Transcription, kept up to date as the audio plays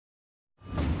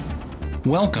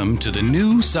Welcome to the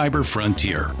new Cyber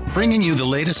Frontier, bringing you the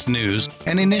latest news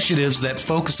and initiatives that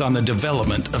focus on the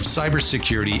development of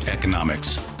cybersecurity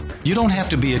economics. You don't have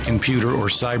to be a computer or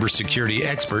cybersecurity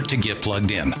expert to get plugged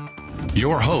in.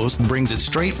 Your host brings it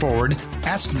straightforward,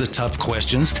 asks the tough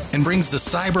questions, and brings the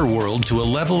cyber world to a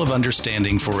level of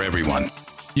understanding for everyone.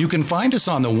 You can find us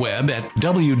on the web at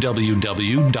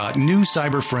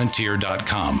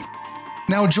www.newcyberfrontier.com.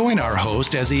 Now join our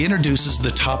host as he introduces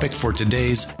the topic for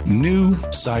today's new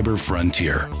Cyber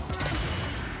Frontier.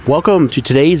 Welcome to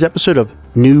today's episode of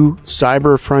New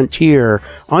Cyber Frontier.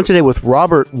 On today with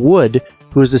Robert Wood,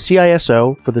 who is the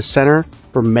CISO for the Center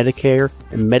for Medicare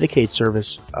and Medicaid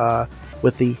Service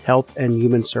with the Health and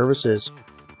Human Services.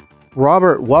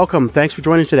 Robert, welcome. Thanks for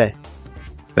joining today.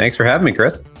 Thanks for having me,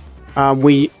 Chris.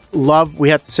 We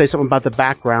have to say something about the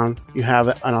background. You have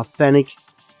an authentic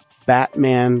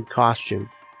Batman costume.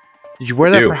 Did you wear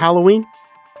that for Halloween?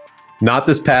 Not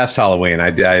this past Halloween.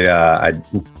 I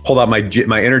pulled out my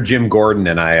inner Jim Gordon,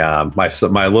 and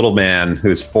my little man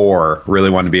who's 4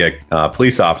 really wanted to be a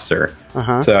police officer.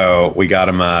 So we got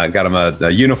him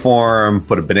a uniform,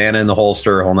 put a banana in the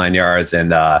holster, whole 9 yards,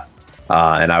 and I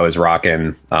was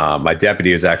rocking. My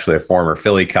deputy is actually a former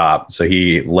Philly cop, so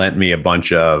he lent me a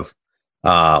bunch of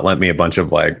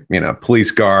police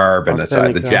garb and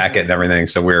the jacket and everything.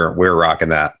 So we're rocking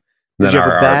that. And Did you have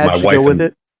a badge to go with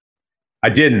it? I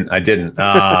didn't.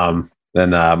 Then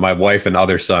my wife and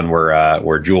other son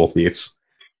were jewel thieves.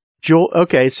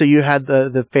 Okay, so you had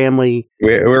the family.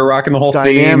 We were rocking the whole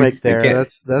dynamic theme. There.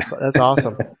 That's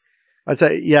awesome. I'd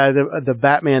say, yeah, the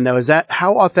Batman though.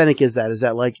 How authentic is that? Is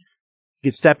that like you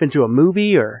could step into a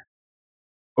movie or?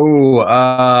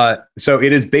 Oh, so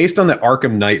it is based on the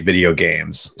Arkham Knight video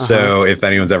games. So if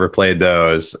anyone's ever played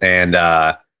those, and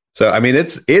so I mean,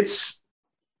 it's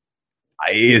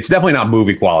definitely not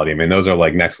movie quality. I mean, those are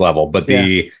like next level. But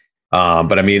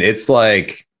but I mean, it's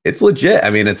legit. I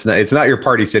mean, it's not your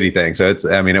Party City thing. So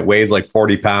it weighs like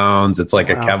 40 pounds. It's like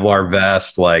a Kevlar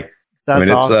vest. Like, that's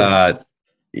awesome.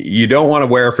 You don't want to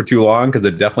wear it for too long because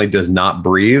it definitely does not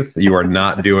breathe. You are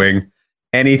not doing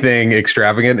anything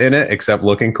extravagant in it except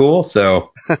looking cool.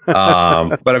 So, but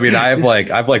I mean,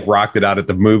 I've rocked it out at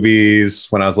the movies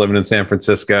when I was living in San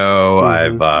Francisco.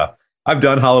 I've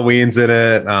done Halloweens in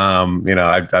it.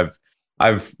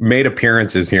 I've made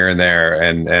appearances here and there,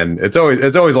 and it's always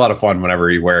a lot of fun whenever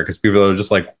you wear it because people are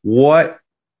just like, "What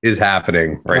is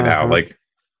happening right now?" Like,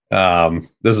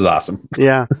 this is awesome.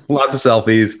 Yeah, lots of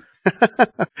selfies.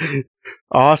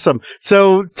 Awesome.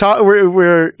 So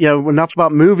we're enough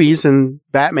about movies and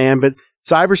Batman, but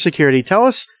cybersecurity. Tell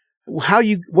us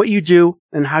what you do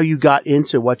and how you got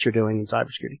into what you're doing in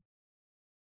cybersecurity.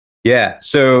 Yeah.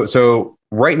 So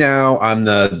right now I'm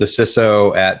the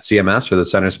CISO at CMS, for the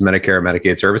Centers for Medicare and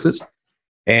Medicaid Services.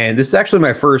 And this is actually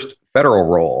my first federal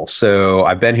role. So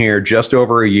I've been here just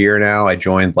over a year now. I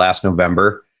joined last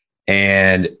November.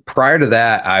 And prior to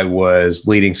that, I was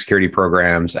leading security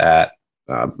programs at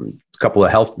a couple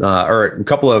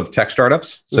of tech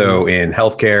startups. So in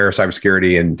healthcare,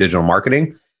 cybersecurity, and digital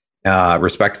marketing,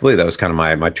 respectively. That was kind of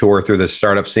my tour through the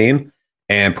startup scene.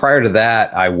 And prior to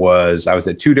that, I was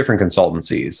at 2 different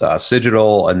consultancies,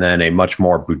 Cigital, and then a much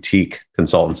more boutique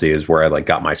consultancy is where I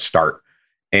got my start.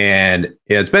 And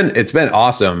it's been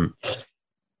awesome.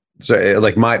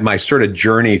 So my sort of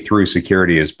journey through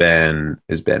security has been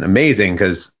amazing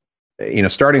because,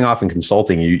 starting off in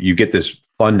consulting, you get this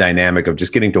fun dynamic of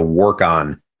just getting to work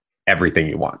on everything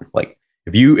you want. Like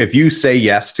if you say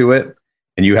yes to it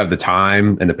and you have the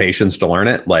time and the patience to learn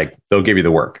it, they'll give you the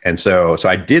work. And so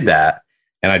I did that,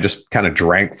 and I just kind of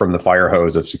drank from the fire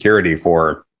hose of security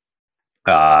for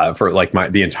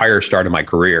the entire start of my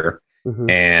career,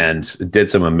 and did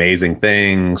some amazing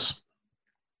things.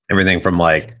 Everything from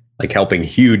helping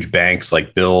huge banks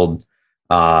build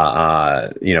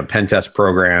pen test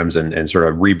programs and sort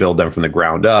of rebuild them from the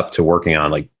ground up, to working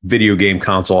on video game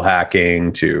console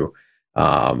hacking, to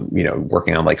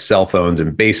working on cell phones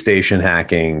and base station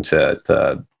hacking,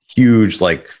 to huge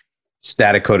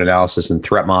static code analysis and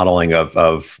threat modeling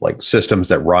of systems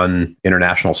that run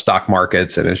international stock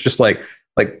markets. And it's just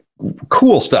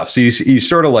cool stuff. So you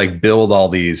sort of build all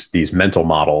these mental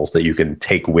models that you can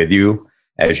take with you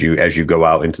as you go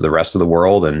out into the rest of the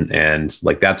world. And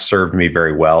that served me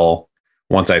very well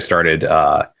once I started,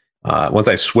 once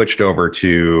I switched over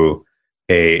to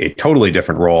a totally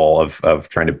different role of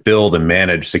trying to build and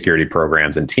manage security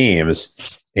programs and teams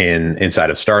inside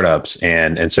of startups.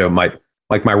 And so my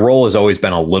role has always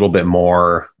been a little bit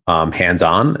more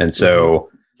hands-on. And so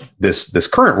this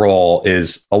current role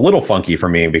is a little funky for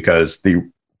me because the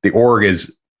org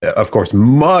is, of course,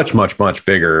 much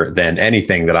bigger than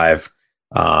anything that I've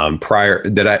prior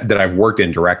that I've worked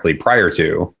in directly prior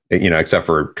to, except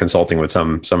for consulting with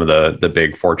some of the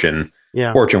big Fortune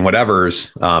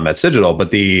whatevers at Cigital.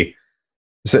 But the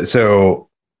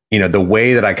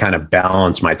way that I kind of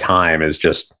balance my time is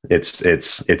just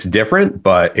it's different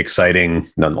but exciting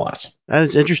nonetheless. That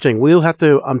is interesting. We'll have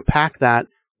to unpack that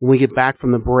when we get back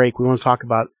from the break. We want to talk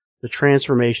about the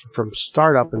transformation from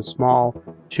startup and small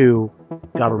to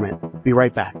government. Be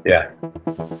right back. Yeah.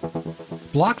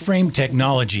 Blockframe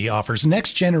Technology offers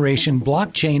next-generation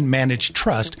blockchain managed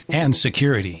trust and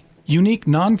security. Unique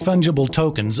non-fungible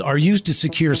tokens are used to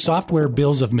secure software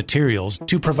bills of materials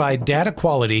to provide data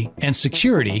quality and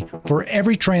security for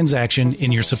every transaction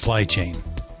in your supply chain.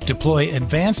 Deploy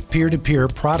advanced peer-to-peer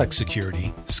product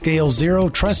security, scale zero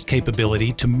trust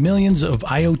capability to millions of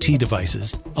IoT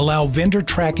devices, allow vendor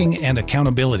tracking and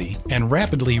accountability, and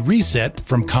rapidly reset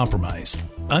from compromise.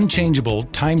 Unchangeable,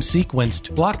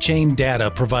 time-sequenced blockchain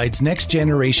data provides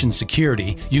next-generation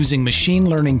security using machine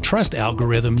learning trust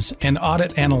algorithms and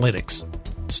audit analytics.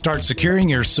 Start securing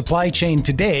your supply chain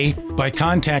today by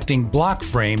contacting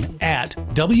Blockframe at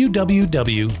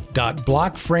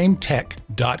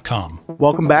www.blockframetech.com.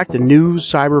 Welcome back to New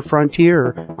Cyber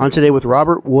Frontier. On today with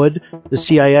Robert Wood, the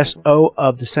CISO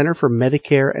of the Center for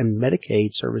Medicare and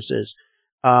Medicaid Services.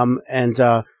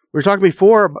 We were talking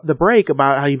before the break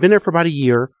about how you've been there for about a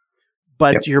year,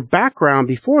 but your background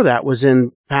before that was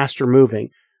in faster moving,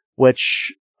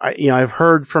 which I've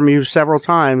heard from you several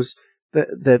times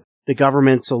that the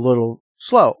government's a little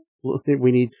slow.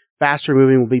 We need faster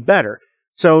moving will be better.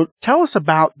 So tell us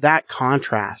about that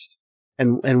contrast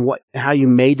and how you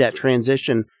made that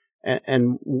transition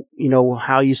and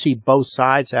how you see both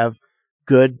sides have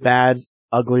good, bad,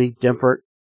 ugly, different.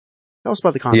 Tell us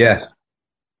about the contrast. Yeah.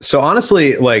 So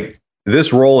honestly, like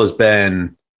this role has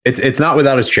been, it's not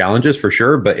without its challenges for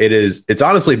sure, but it's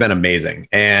honestly been amazing.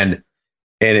 And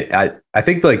I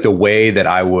think like the way that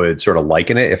I would sort of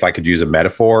liken it, if I could use a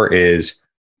metaphor, is,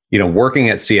 working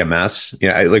at CMS,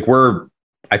 we're,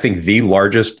 I think, the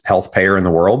largest health payer in the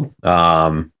world.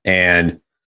 And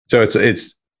so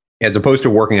it's as opposed to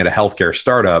working at a healthcare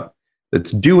startup that's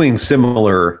doing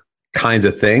similar kinds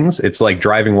of things. It's like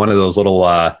driving one of those little,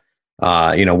 one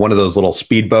of those little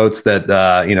speedboats that,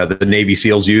 the Navy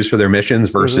SEALs use for their missions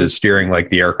versus steering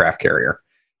like the aircraft carrier.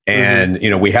 And,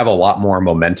 we have a lot more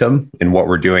momentum in what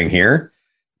we're doing here.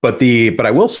 But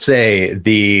I will say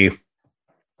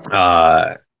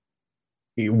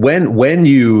when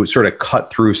you sort of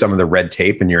cut through some of the red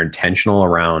tape and you're intentional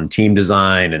around team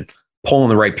design and pulling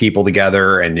the right people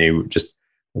together, and you just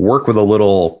work with a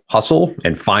little hustle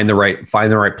and find the right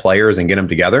players and get them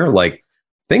together, like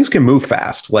things can move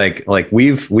fast. Like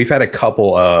we've had a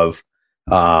couple of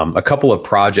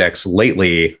projects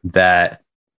lately that,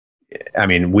 I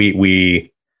mean,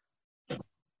 we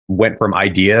went from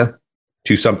idea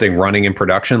to something running in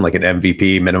production, like an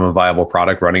MVP, minimum viable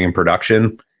product running in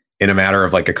production, in a matter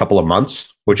of like a couple of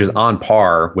months, which is on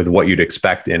par with what you'd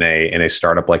expect in a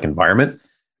startup like environment. I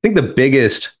think the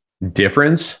biggest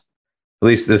difference, at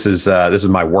least this is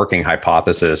my working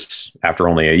hypothesis after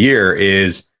only a year,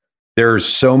 is there's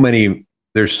so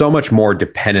much more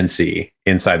dependency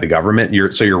inside the government.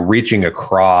 You're reaching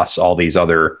across all these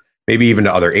other, maybe even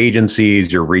to other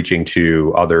agencies. You're reaching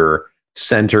to other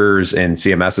centers in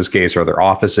CMS's case or other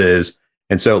offices.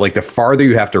 And so like the farther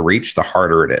you have to reach, the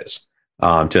harder it is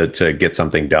to get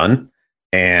something done.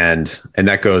 And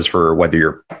that goes for whether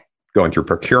you're going through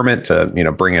procurement to,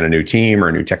 bring in a new team or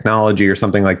a new technology or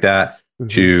something like that,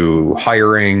 to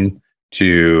hiring,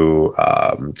 to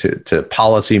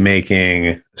policy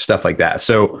making, stuff like that.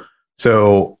 So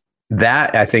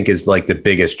that I think is like the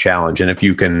biggest challenge. And if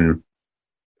you can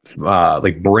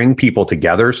bring people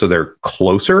together so they're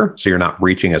closer, so you're not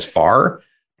reaching as far,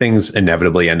 things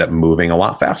inevitably end up moving a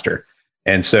lot faster.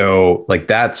 And so like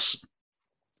that's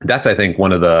I think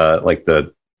one of the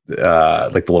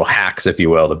the little hacks, if you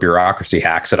will, the bureaucracy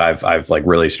hacks that I've like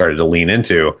really started to lean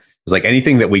into, is like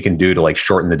anything that we can do to like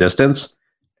shorten the distance.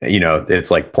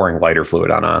 It's like pouring lighter fluid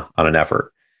on an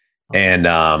effort. And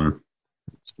I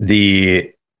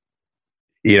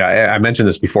mentioned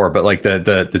this before, but like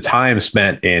the time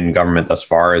spent in government thus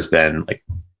far has been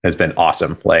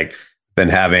awesome. Like, been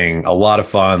having a lot of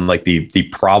fun. Like the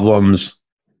problems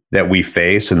that we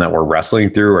face and that we're wrestling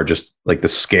through are just like the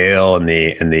scale and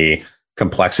the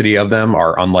complexity of them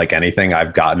are unlike anything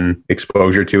I've gotten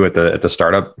exposure to at the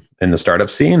startup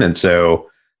scene. And so,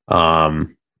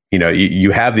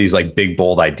 you have these like big,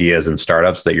 bold ideas in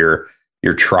startups that you're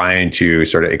trying to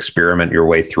sort of experiment your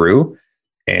way through,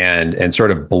 and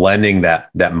sort of blending that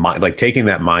like taking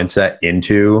that mindset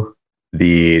into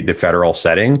the federal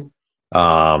setting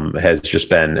has just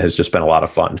been a lot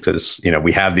of fun because, you know,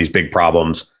 we have these big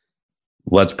problems.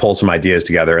 Let's pull some ideas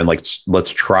together and let's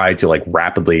try to like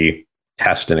rapidly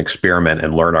test and experiment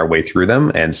and learn our way through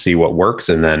them and see what works.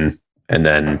 And then,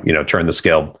 you know, turn the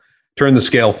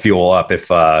scale fuel up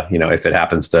if it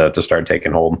happens to start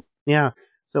taking hold. Yeah.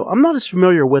 So I'm not as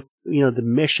familiar with, you know, the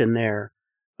mission there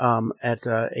at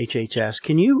HHS.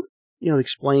 Can you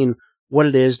explain what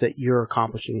it is that you're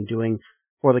accomplishing and doing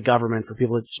for the government for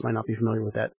people that just might not be familiar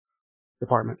with that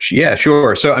department? Yeah,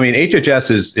 sure. So, I mean, HHS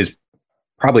is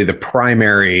probably the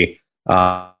primary.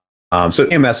 So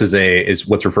EMS is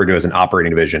what's referred to as an operating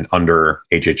division under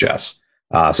HHS.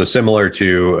 So similar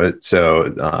to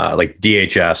like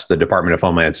DHS, the Department of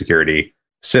Homeland Security,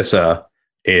 CISA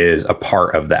is a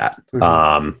part of that.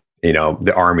 Mm-hmm. You know,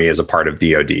 the Army is a part of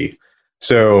DoD.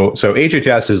 So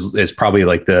HHS is probably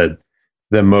like the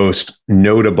most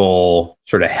notable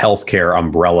sort of healthcare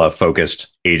umbrella focused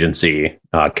agency,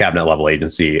 cabinet level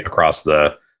agency across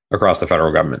the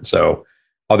federal government. So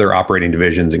other operating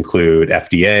divisions include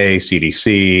FDA,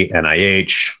 CDC,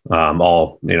 NIH,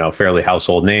 all, you know, fairly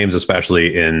household names,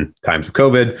 especially in times of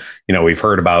COVID. You know, we've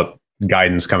heard about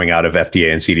guidance coming out of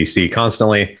FDA and CDC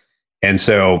constantly. And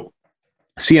so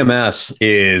CMS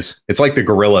it's like the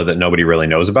gorilla that nobody really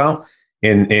knows about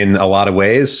in a lot of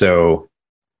ways. So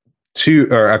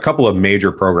a couple of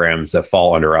major programs that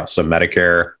fall under us. So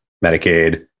Medicare,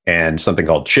 Medicaid, and something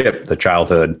called CHIP, the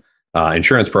Childhood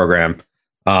Insurance Program.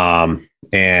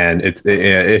 And it's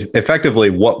effectively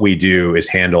what we do is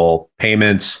handle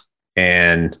payments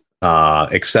and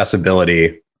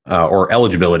accessibility or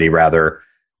eligibility rather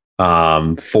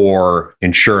for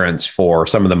insurance for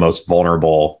some of the most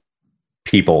vulnerable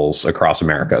peoples across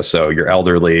America. So your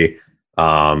elderly,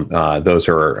 those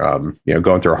who are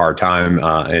going through a hard time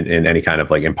in any kind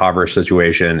of like impoverished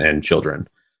situation, and children.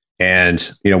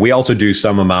 And we also do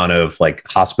some amount of like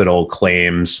hospital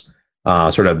claims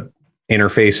sort of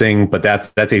interfacing, but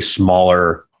that's a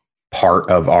smaller part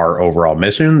of our overall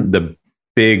mission. The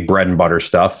big bread and butter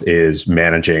stuff is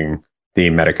managing the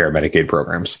Medicare, Medicaid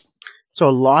programs. So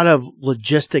a lot of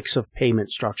logistics of payment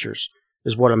structures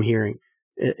is what I'm hearing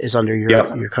is under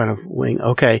your kind of wing.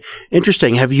 Okay.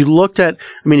 Interesting. Have you looked at,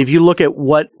 if you look at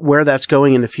where that's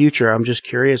going in the future, I'm just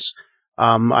curious.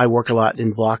 I work a lot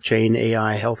in blockchain,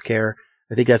 AI, healthcare.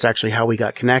 I think that's actually how we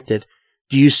got connected.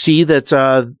 Do you see that,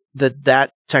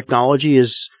 that technology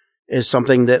is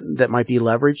something that might be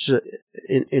leveraged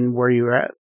in where you're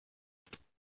at?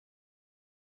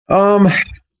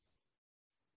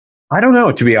 I don't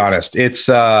know, to be honest. It's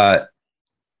I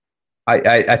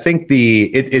think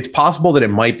it's possible that it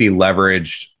might be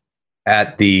leveraged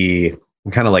at the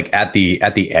kind of like at the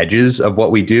edges of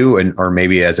what we do, or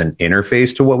maybe as an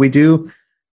interface to what we do.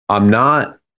 I'm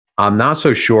not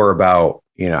so sure about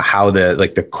how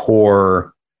the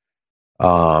core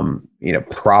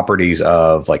properties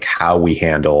of like how we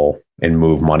handle and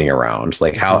move money around,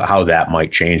 like how that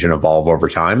might change and evolve over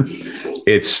time.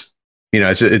 It's a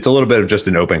little bit of just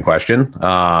an open question.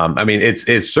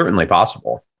 It's certainly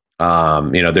possible.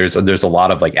 There's a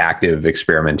lot of like active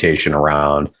experimentation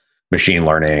around machine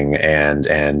learning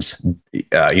and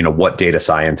what data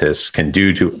scientists can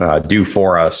do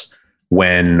for us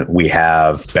when we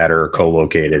have better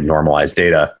co-located normalized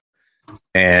data.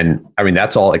 And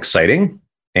that's all exciting.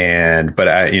 But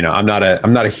I'm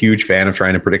not a huge fan of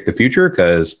trying to predict the future,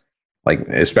 because like,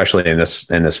 especially in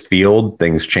this field,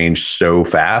 things change so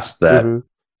fast that,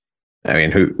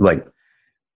 mm-hmm.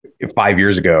 5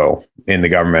 years ago in the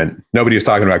government, nobody was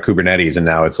talking about Kubernetes, and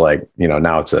now it's like,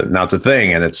 now it's a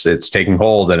thing, and it's taking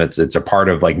hold, and it's a part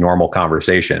of like normal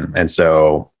conversation. And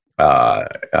so, a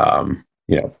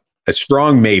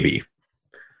strong maybe.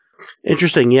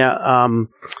 Interesting. Yeah. I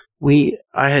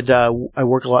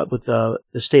work a lot with the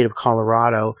state of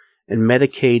Colorado, and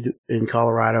Medicaid in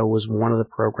Colorado was one of the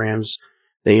programs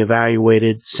they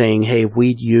evaluated, saying, hey, if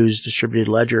we'd use distributed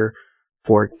ledger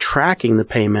for tracking the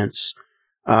payments,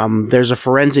 there's a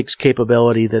forensics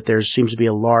capability that there seems to be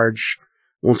a large,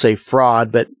 I won't say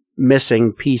fraud, but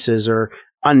missing pieces or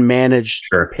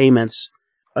unmanaged payments,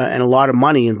 and a lot of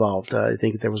money involved. I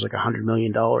think there was like $100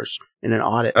 million in an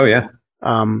audit. Oh, yeah.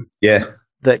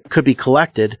 That could be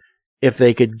collected if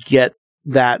they could get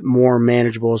that more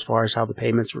manageable as far as how the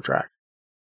payments were tracked.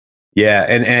 Yeah.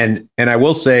 And I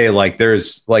will say, like,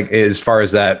 there's like, as far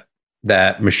as that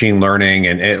machine learning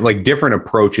and like different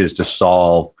approaches to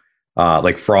solve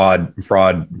like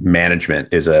fraud management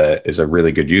is a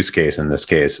really good use case in this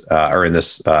case, or in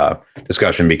this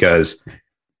discussion, because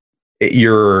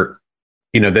the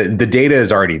data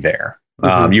is already there.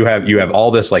 Mm-hmm. You have all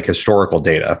this like historical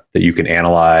data that you can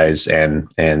analyze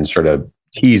and sort of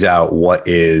tease out what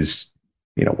is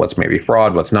what's maybe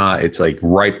fraud, what's not. It's like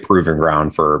ripe proving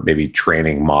ground for maybe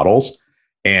training models.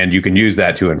 And you can use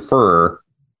that to infer,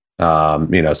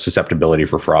 susceptibility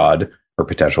for fraud or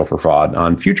potential for fraud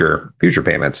on future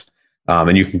payments.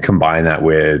 And you can combine that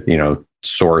with,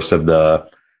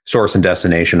 source and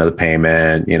destination of the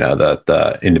payment,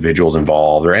 the individuals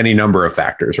involved, or any number of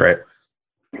factors, right?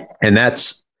 And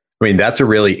that's a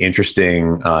really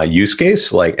interesting use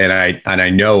case. And I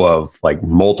know of like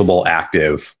multiple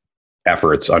active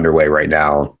efforts underway right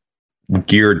now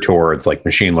geared towards like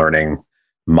machine learning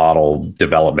model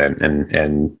development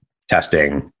and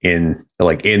testing in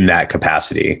that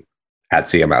capacity at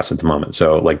CMS at the moment.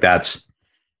 So like it's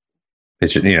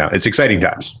exciting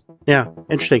times. Yeah,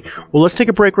 interesting. Well, let's take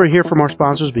a break right here from our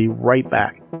sponsors. Be right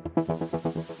back.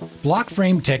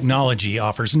 Blockframe Technology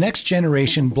offers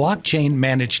next-generation blockchain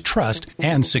managed trust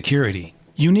and security.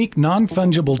 Unique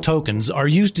non-fungible tokens are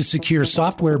used to secure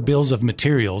software bills of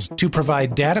materials to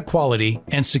provide data quality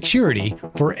and security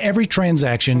for every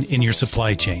transaction in your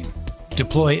supply chain.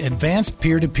 Deploy advanced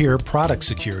peer-to-peer product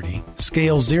security,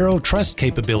 scale zero trust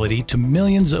capability to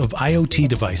millions of IoT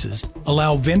devices,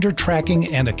 allow vendor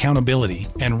tracking and accountability,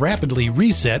 and rapidly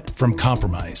reset from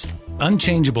compromise.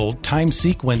 Unchangeable,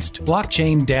 time-sequenced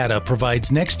blockchain data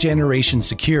provides next-generation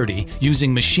security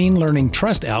using machine learning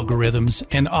trust algorithms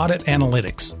and audit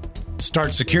analytics.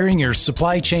 Start securing your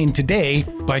supply chain today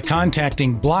by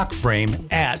contacting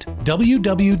Blockframe at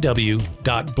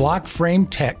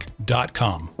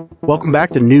www.blockframetech.com. Welcome back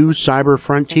to New Cyber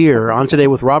Frontier. On today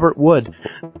with Robert Wood,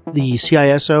 the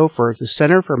CISO for the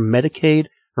Center for Medicare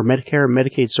and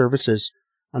Medicaid Services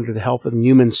under the Health and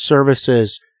Human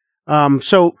Services.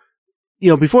 So,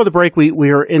 before the break, we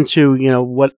were into,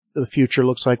 what the future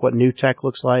looks like, what new tech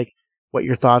looks like, what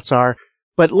your thoughts are.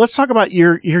 But let's talk about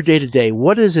your day-to-day.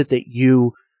 What is it that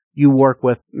you work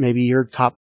with, maybe your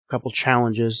top couple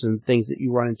challenges and things that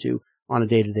you run into on a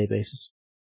day-to-day basis?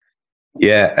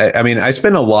 Yeah, I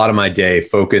spend a lot of my day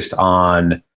focused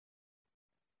on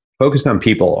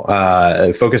people,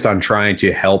 focused on trying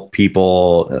to help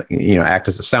people, act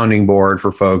as a sounding board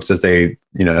for folks as they,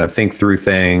 think through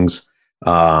things.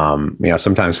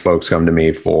 Sometimes folks come to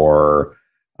me for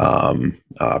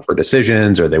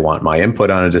decisions, or they want my input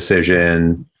on a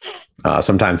decision.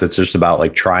 Sometimes it's just about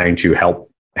like trying to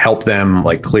help them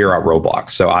like clear out roadblocks.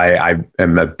 So I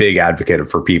am a big advocate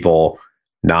for people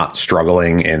not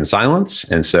struggling in silence.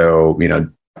 And so,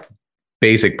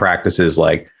 basic practices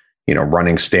like,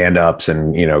 running stand-ups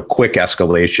and, quick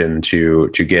escalation to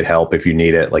get help if you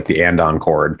need it, like the andon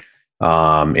cord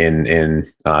in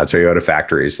Toyota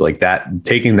factories, like that,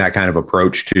 taking that kind of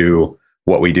approach to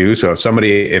what we do. So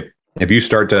if you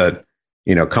start to,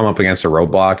 come up against a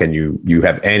roadblock and you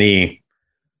have any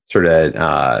sort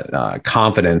of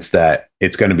confidence that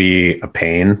it's going to be a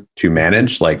pain to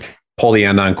manage, like pull the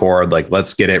andon cord, like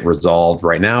let's get it resolved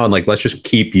right now. And like, let's just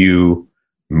keep you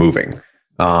moving.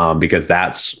 Because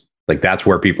that's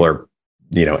where people are,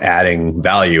 adding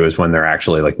value, is when they're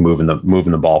actually like moving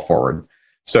the ball forward.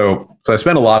 So I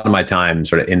spend a lot of my time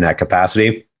sort of in that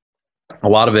capacity. A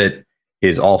lot of it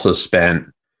is also spent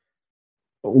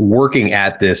working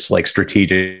at this like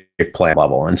strategic plan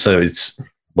level. And so it's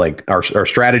like our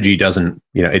strategy doesn't,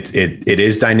 it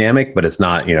is dynamic, but it's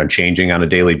not, changing on a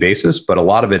daily basis. But a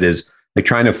lot of it is like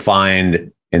trying to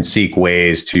find and seek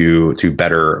ways to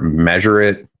better measure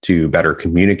it, to better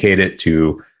communicate it,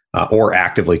 to or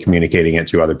actively communicating it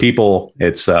to other people.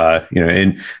 It's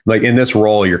in this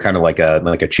role, you're kind of like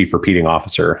a chief repeating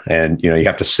officer, and you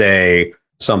have to say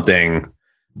something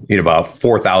about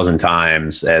 4,000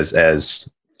 times as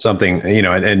something,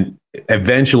 and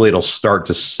eventually it'll start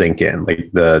to sink in, like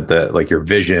the like your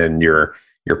vision, your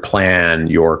plan,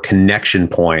 your connection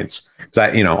points.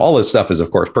 Because all this stuff is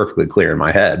of course perfectly clear in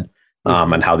my head,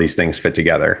 and how these things fit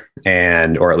together,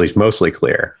 or at least mostly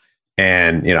clear.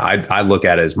 And, I look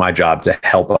at it as my job to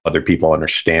help other people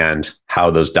understand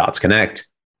how those dots connect,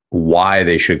 why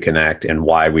they should connect, and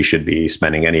why we should be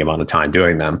spending any amount of time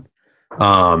doing them.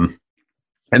 And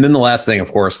then the last thing,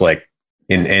 of course, like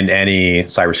in any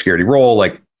cybersecurity role,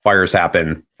 like fires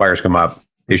happen, fires come up,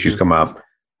 issues come up,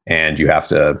 and you got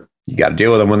to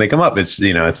deal with them when they come up. It's,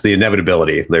 it's the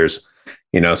inevitability. There's,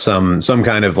 some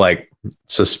kind of like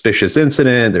suspicious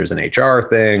incident. There's an HR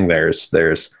thing. There's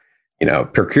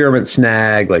procurement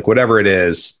snag, like whatever it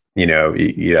is,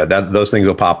 those things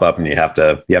will pop up, and you have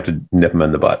to nip them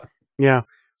in the butt. Yeah.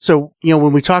 So,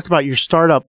 when we talked about your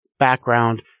startup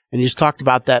background, and you just talked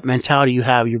about that mentality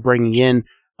you're bringing in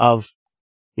of,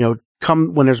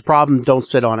 come when there's a problem, don't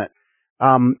sit on it.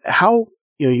 How,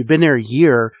 you've been there a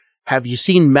year. Have you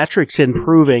seen metrics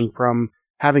improving from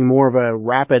having more of a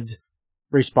rapid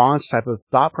response type of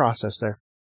thought process there?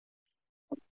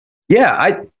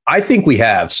 Yeah, I think we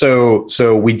have. So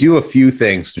we do a few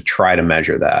things to try to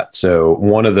measure that. So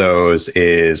one of those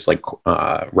is like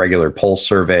regular pulse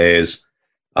surveys,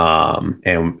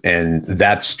 and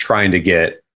that's trying to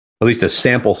get at least a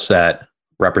sample set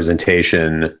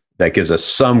representation that gives us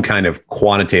some kind of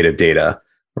quantitative data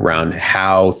around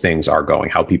how things are going,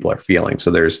 how people are feeling.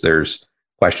 So there's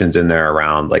questions in there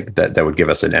around like that would give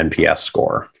us an NPS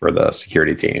score for the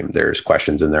security team. There's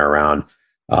questions in there around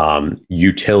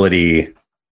utility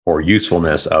or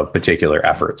usefulness of particular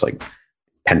efforts like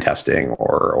pen testing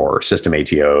or system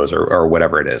ATOs or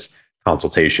whatever it is,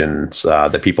 consultations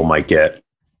that people might get.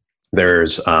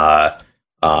 There's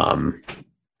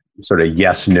sort of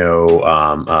yes,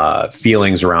 no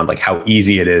feelings around like how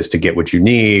easy it is to get what you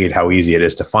need, how easy it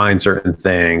is to find certain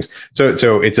things.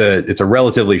 So it's a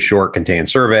relatively short contained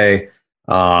survey,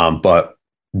 but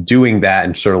doing that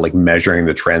and sort of like measuring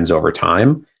the trends over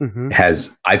time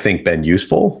has, I think, been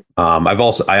useful. I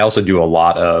also do a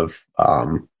lot of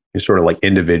sort of like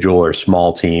individual or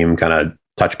small team kind of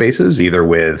touch bases, either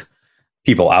with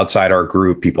people outside our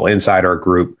group, people inside our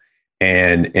group.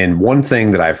 And one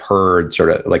thing that I've heard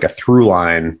sort of like a through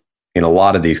line in a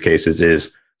lot of these cases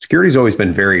is security's always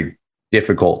been very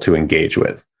difficult to engage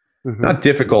with. Not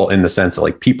difficult in the sense that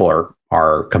like people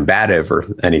are combative or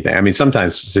anything. I mean,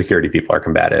 sometimes security people are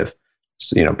combative.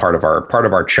 It's, part of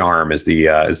our charm is the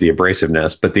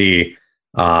abrasiveness, but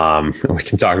we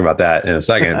can talk about that in a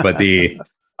second, but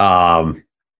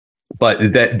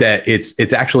but that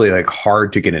it's actually like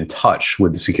hard to get in touch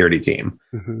with the security team.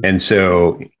 And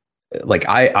so like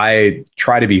I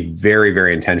try to be very,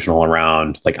 very intentional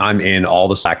around like I'm in all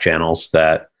the Slack channels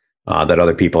that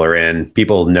other people are in.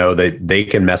 People know that they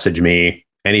can message me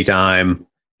anytime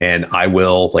and I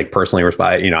will like personally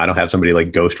respond. I don't have somebody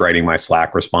like ghostwriting my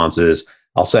Slack responses.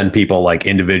 I'll send people like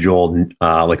individual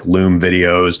like Loom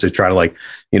videos to try to like,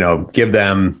 give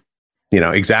them,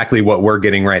 exactly what we're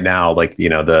getting right now. Like,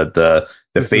 the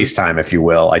FaceTime, if you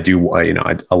will. I do,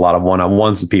 a lot of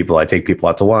one-on-ones with people. I take people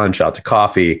out to lunch, out to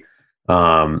coffee,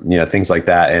 things like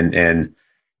that. And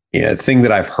the thing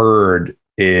that I've heard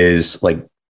is like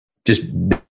just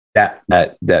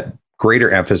that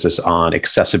greater emphasis on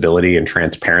accessibility and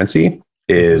transparency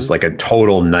is like a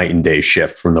total night and day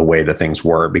shift from the way that things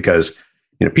were, because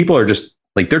people are just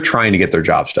like, they're trying to get their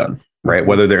jobs done, right?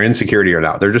 Whether they're in security or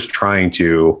not, they're just trying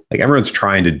to, like, everyone's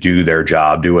trying to do their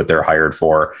job, do what they're hired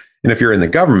for. And if you're in the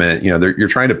government, you're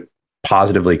trying to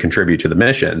positively contribute to the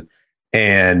mission.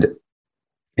 And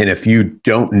if you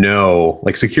don't know,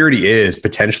 like, security is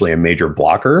potentially a major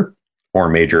blocker or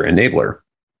a major enabler.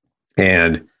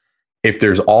 And if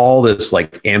there's all this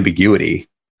like ambiguity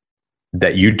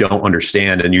that you don't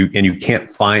understand and you can't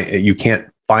find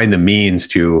the means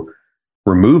to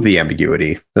remove the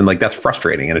ambiguity, then like that's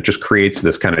frustrating, and it just creates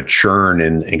this kind of churn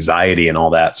and anxiety and all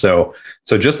that. So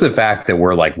just the fact that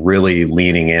we're like really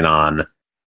leaning in on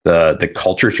the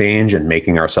culture change and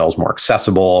making ourselves more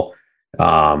accessible.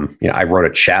 I wrote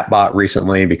a chat bot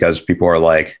recently because people are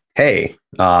like, hey,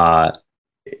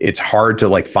 it's hard to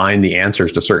like find the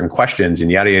answers to certain questions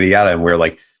and yada, yada, yada. And we're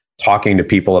like talking to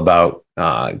people about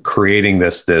creating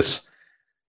this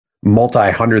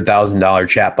multi-$100,000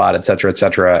 chatbot, et cetera, et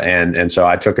cetera. And so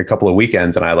I took a couple of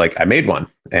weekends and I made one,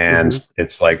 and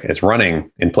it's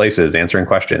running in places, answering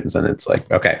questions. And it's like,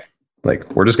 okay, like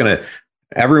we're just going to,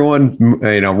 everyone,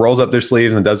 rolls up their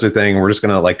sleeves and does their thing. We're just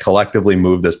going to like collectively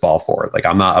move this ball forward. Like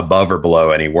I'm not above or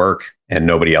below any work, and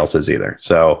nobody else is either.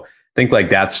 So I think like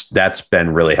that's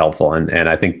been really helpful. And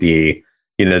I think the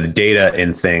data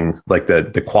in thing, like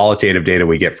the qualitative data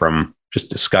we get from just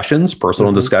discussions,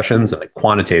 personal discussions, and the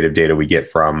quantitative data we get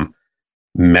from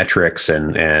metrics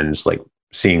and like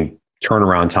seeing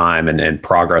turnaround time and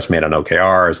progress made on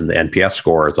OKRs and the NPS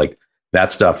scores, like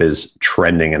that stuff is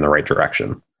trending in the right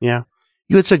direction. Yeah.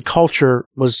 You had said culture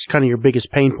was kind of your biggest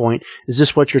pain point. Is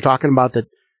this what you're talking about, that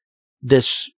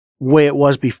this way it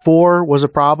was before was a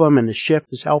problem and the shift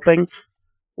is helping?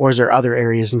 Or is there other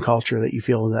areas in culture that you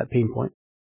feel that pain point?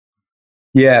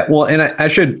 Yeah, well, and I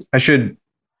should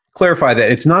clarify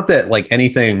that it's not that like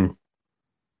anything,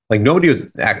 like nobody was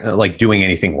like doing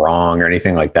anything wrong or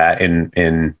anything like that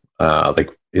in like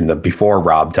in the before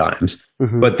Rob times,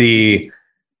 but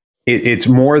it's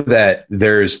more that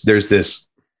there's this.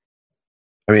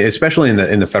 I mean, especially in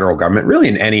the federal government, really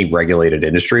in any regulated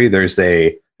industry, there's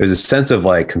a sense of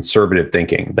like conservative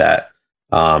thinking that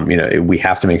we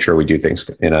have to make sure we do things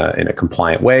in a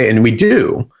compliant way, and we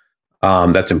do.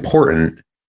 That's important,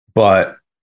 but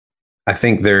I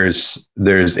think there's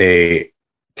a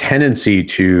tendency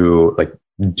to like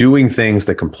doing things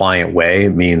the compliant way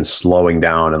means slowing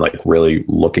down and like really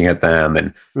looking at them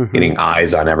and getting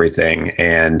eyes on everything.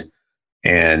 And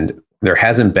and there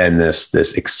hasn't been this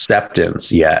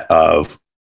acceptance yet of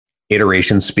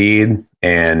iteration speed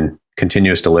and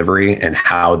continuous delivery and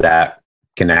how that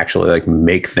can actually like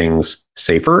make things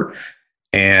safer.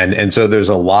 And so there's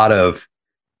a lot of,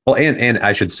 well, and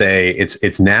I should say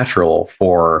it's natural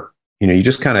for, you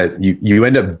just kind of, you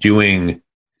end up doing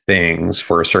things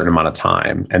for a certain amount of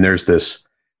time. And there's this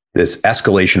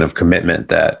escalation of commitment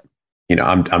that,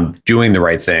 I'm doing the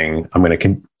right thing. I'm going to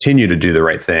continue to do the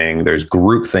right thing. There's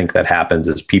groupthink that happens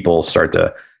as people start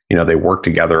to, they work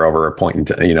together over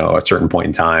a certain point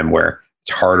in time where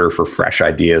it's harder for fresh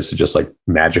ideas to just like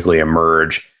magically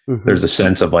emerge. Mm-hmm. There's a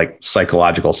sense of like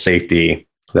psychological safety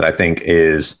that I think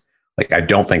is like, I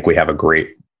don't think we have a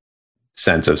great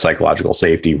sense of psychological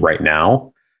safety right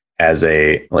now as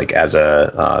a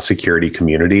security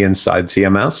community inside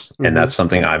CMS. Mm-hmm. And that's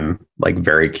something I'm like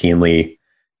very keenly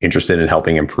interested in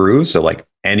helping improve. So like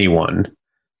anyone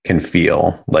can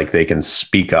feel like they can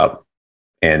speak up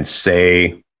and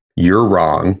say, you're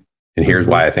wrong. And here's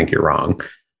why I think you're wrong.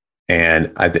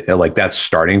 And I like that's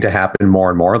starting to happen more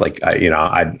and more. Like,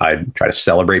 I try to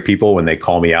celebrate people when they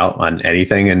call me out on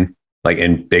anything and like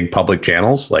in big public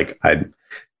channels,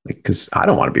 because I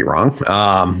don't want to be wrong.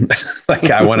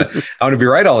 Like I want to be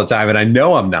right all the time. And I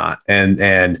know I'm not. And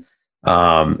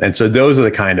so those are the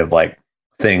kind of like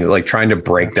things, like trying to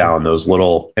break down those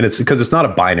little, and it's because it's not a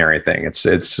binary thing. It's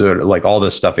sort of like all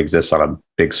this stuff exists on a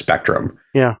big spectrum.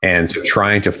 Yeah. And so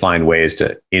trying to find ways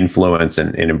to influence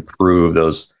and improve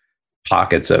those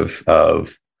pockets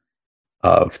of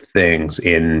things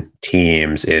in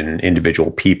teams, in individual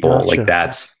people. Gotcha. Like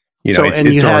that's, it's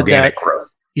organic growth.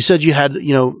 You said you had,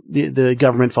 the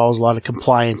government follows a lot of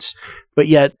compliance, but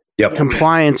yet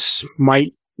compliance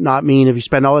might not mean if you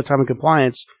spend all the time in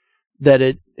compliance that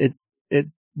it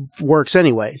works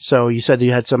anyway. So you said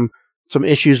you had some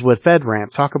issues with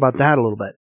FedRAMP. Talk about that a little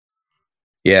bit.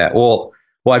 Yeah. Well,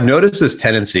 I've noticed this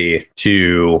tendency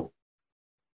to,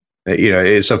 so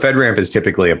FedRAMP is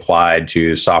typically applied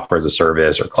to software as a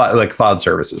service or cloud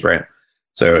services, right?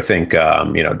 So think,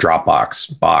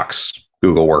 Dropbox, Box,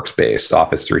 Google Workspace,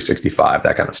 Office 365,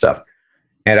 that kind of stuff.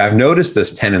 And I've noticed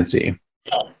this tendency,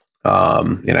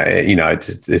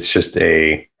 it's just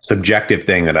a subjective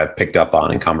thing that I've picked up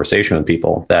on in conversation with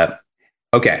people that,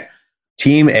 okay,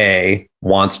 team A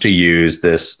wants to use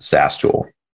this SaaS tool.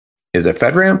 Is it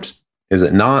FedRAMP? Is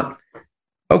it not?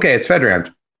 Okay, it's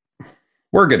FedRAMP.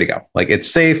 We're good to go. Like it's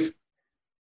safe.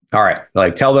 All right.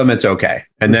 Like tell them it's okay.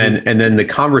 And then the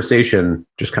conversation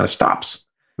just kind of stops.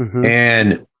 Mm-hmm.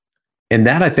 And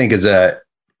that I think is it's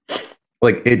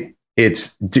like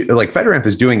FedRAMP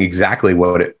is doing exactly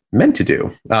what it meant to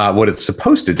do, what it's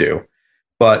supposed to do.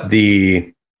 But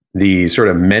the sort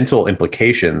of mental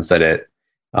implications that it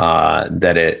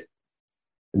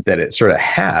sort of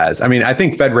has. I mean, I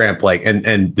think FedRAMP, like,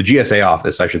 and the GSA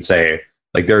office, I should say,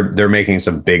 like they're making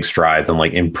some big strides on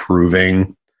like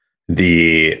improving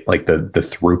the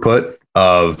throughput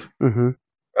of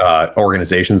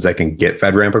organizations that can get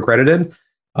FedRAMP accredited.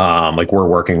 Like we're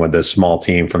working with this small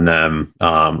team from them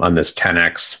on this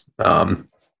 10x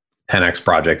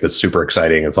project that's super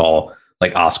exciting. It's all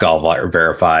like OSCOL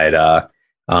verified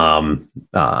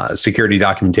security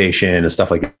documentation and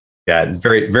stuff like that.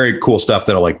 Very, very cool stuff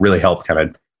that'll like really help kind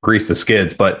of grease the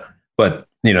skids. But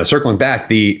circling back,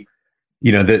 the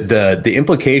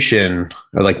implication,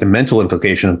 or like the mental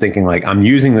implication of thinking like I'm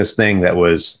using this thing that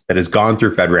has gone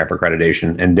through FedRAMP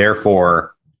accreditation and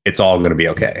therefore it's all going to be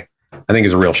okay, I think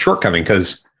is a real shortcoming,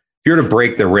 because if you're to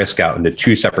break the risk out into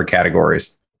two separate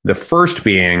categories, the first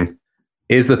being,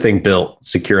 is the thing built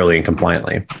securely and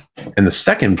compliantly? And the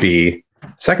second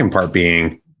part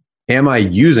being, am I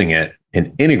using it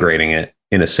and integrating it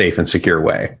in a safe and secure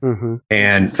way? Mm-hmm.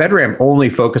 And FedRAMP only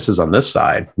focuses on this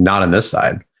side, not on this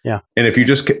side. Yeah. And if you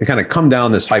just kind of come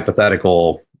down this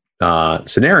hypothetical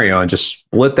scenario and just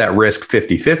split that risk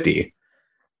 50-50,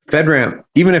 FedRAMP,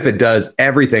 even if it does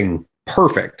everything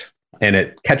perfect and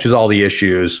it catches all the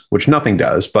issues, which nothing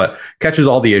does, but catches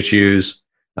all the issues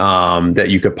that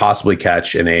you could possibly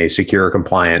catch in a secure,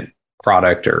 compliant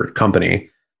product or company,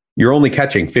 you're only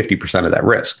catching 50% of that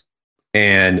risk.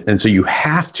 And so you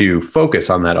have to focus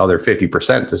on that other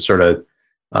 50% to sort of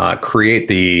create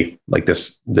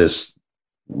this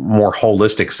more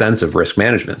holistic sense of risk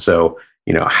management. So,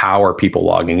 how are people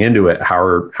logging into it? How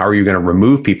are you going to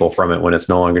remove people from it when it's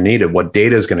no longer needed? What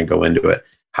data is going to go into it?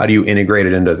 How do you integrate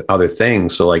it into other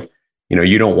things? So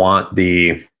you don't want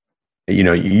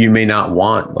you may not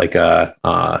want like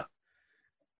an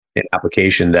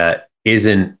application that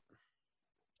isn't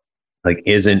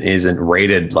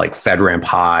rated like FedRAMP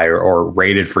high or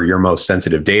rated for your most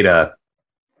sensitive data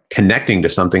connecting to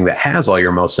something that has all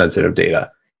your most sensitive data,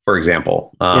 for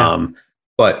example.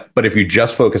 But if you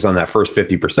just focus on that first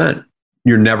 50%,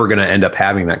 you're never going to end up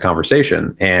having that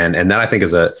conversation. And that I think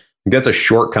that's a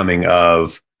shortcoming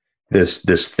of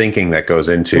this thinking that goes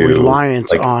into the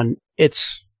reliance on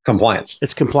its compliance.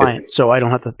 It's compliant. So I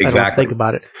don't have to I don't think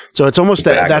about it. So it's almost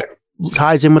that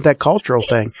ties in with that cultural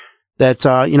thing that,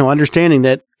 understanding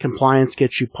that compliance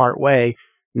gets you part way.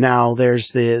 Now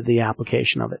there's the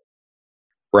application of it.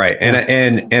 Right. And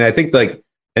I think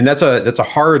and that's a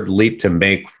hard leap to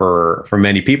make for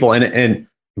many people. And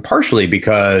partially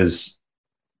because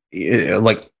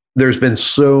there's been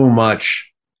so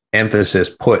much emphasis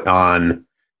put on,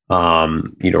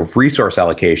 resource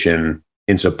allocation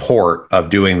in support of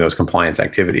doing those compliance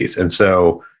activities. And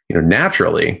so,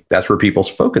 naturally that's where people's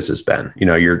focus has been,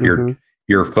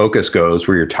 your focus goes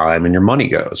where your time and your money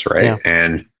goes. Right. Yeah.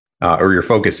 And, or your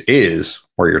focus is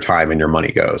where your time and your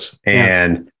money goes.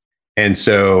 And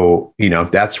so,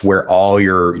 if that's where all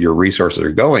your resources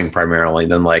are going primarily,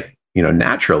 then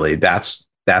naturally that's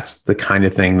the kind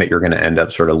of thing that you're going to end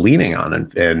up sort of leaning on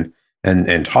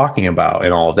and talking about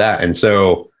and all of that. And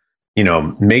so,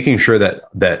 making sure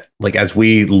that as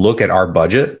we look at our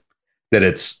budget, that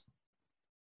it's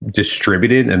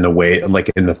distributed in the way,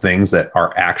 in the things that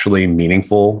are actually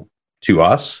meaningful to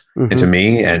us and to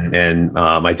me and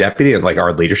my deputy and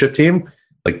our leadership team,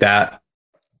 that.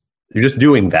 Just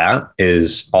doing that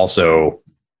is also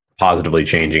positively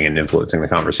changing and influencing the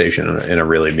conversation in a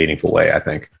really meaningful way, I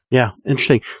think. Yeah,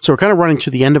 interesting. So we're kind of running to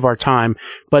the end of our time,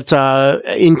 but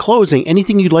in closing,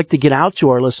 anything you'd like to get out to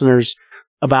our listeners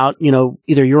about,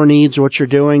 either your needs or what you're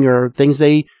doing or things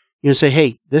they, say,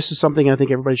 hey, this is something I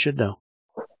think everybody should know.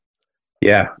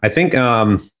 Yeah, I think,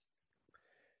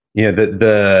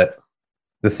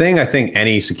 the thing I think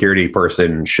any security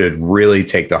person should really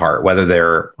take to heart, whether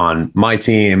they're on my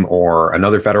team or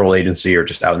another federal agency or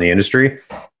just out in the industry,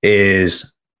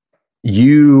 is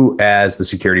you as the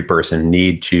security person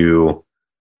need to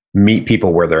meet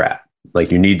people where they're at.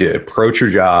 You need to approach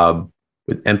your job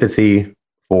with empathy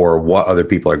for what other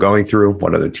people are going through,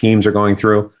 what other teams are going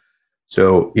through.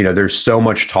 So, there's so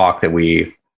much talk that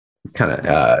we kind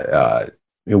of,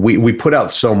 we put out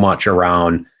so much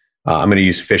around, I'm going to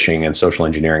use phishing and social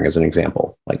engineering as an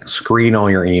example, screen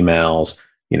all your emails,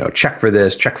 check for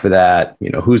this, check for that,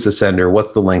 who's the sender,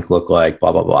 what's the link look like,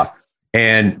 blah, blah, blah.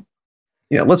 And,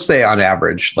 let's say on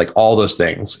average, all those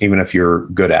things, even if you're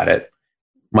good at it,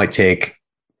 might take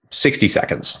 60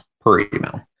 seconds per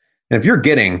email. And if you're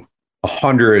getting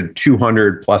 100,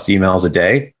 200 plus emails a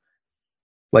day,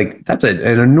 that's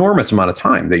an enormous amount of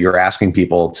time that you're asking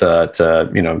people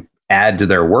to add to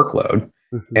their workload.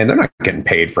 And they're not getting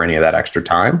paid for any of that extra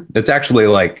time. It's actually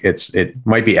it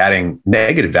might be adding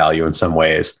negative value in some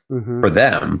ways for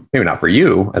them, maybe not for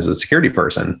you as a security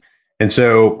person. And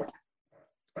so,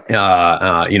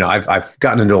 I've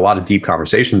gotten into a lot of deep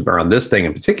conversations around this thing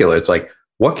in particular. It's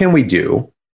what can we do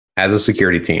as a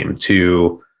security team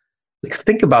to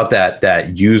think about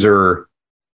that user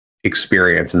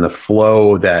experience and the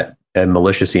flow that a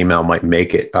malicious email might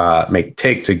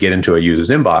take to get into a user's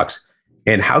inbox?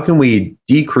 And how can we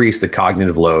decrease the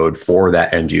cognitive load for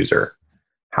that end user?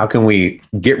 How can we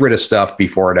get rid of stuff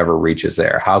before it ever reaches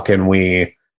there? How can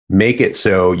we make it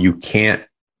so you can't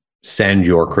send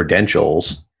your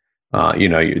credentials,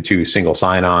 to single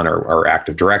sign-on or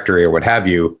Active Directory or what have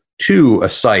you, to a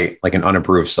site like an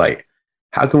unapproved site?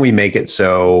 How can we make it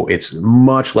so it's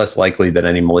much less likely that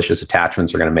any malicious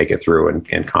attachments are going to make it through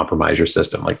and compromise your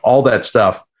system? All that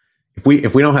stuff.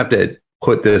 If we don't have to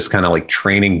put this kind of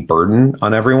training burden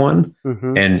on everyone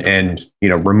and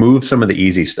remove some of the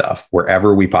easy stuff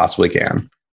wherever we possibly can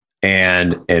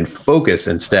and focus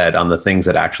instead on the things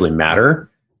that actually matter,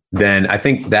 then I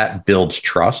think that builds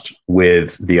trust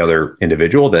with the other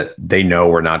individual, that they know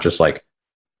we're not just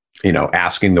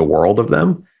asking the world of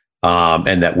them,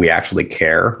 and that we actually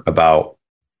care about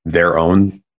their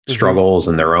own struggles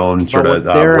and their own sort of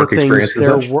work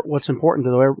experiences. What's important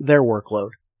to their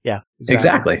workload. Yeah,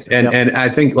 exactly. And I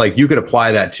think you could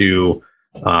apply that to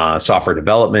software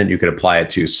development. You could apply it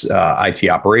to IT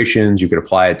operations. You could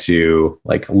apply it to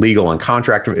legal and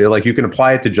contract. You can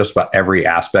apply it to just about every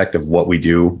aspect of what we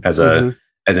do as an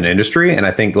industry. And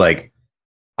I think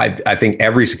I think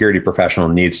every security professional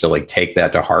needs to take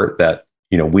that to heart, that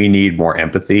we need more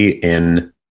empathy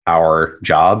in our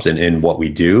jobs and in what we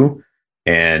do,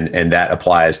 and that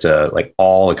applies to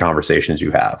all the conversations you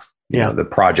have. The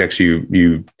projects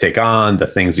you take on, the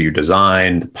things that you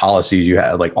design, the policies you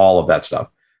have, all of that stuff.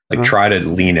 Try to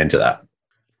lean into that.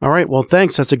 All right. Well,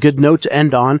 thanks. That's a good note to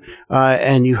end on.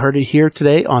 And you heard it here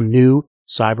today on New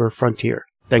Cyber Frontier.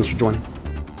 Thanks for joining.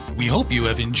 We hope you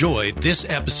have enjoyed this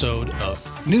episode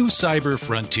of New Cyber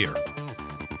Frontier.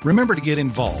 Remember to get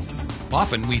involved.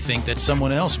 Often we think that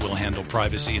someone else will handle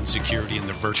privacy and security in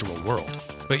the virtual world,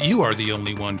 but you are the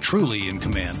only one truly in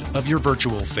command of your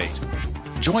virtual fate.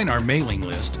 Join our mailing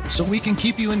list so we can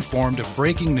keep you informed of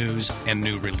breaking news and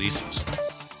new releases.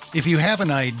 If you have an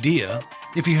idea,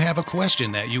 if you have a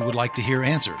question that you would like to hear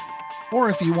answered, or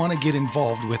if you want to get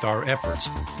involved with our efforts,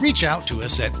 reach out to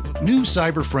us at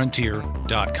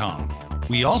newcyberfrontier.com.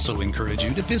 We also encourage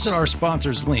you to visit our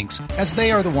sponsors' links, as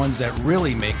they are the ones that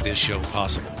really make this show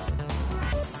possible.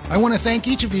 I want to thank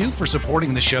each of you for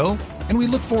supporting the show, and we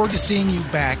look forward to seeing you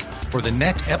back for the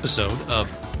next episode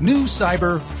of New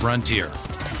Cyber Frontier.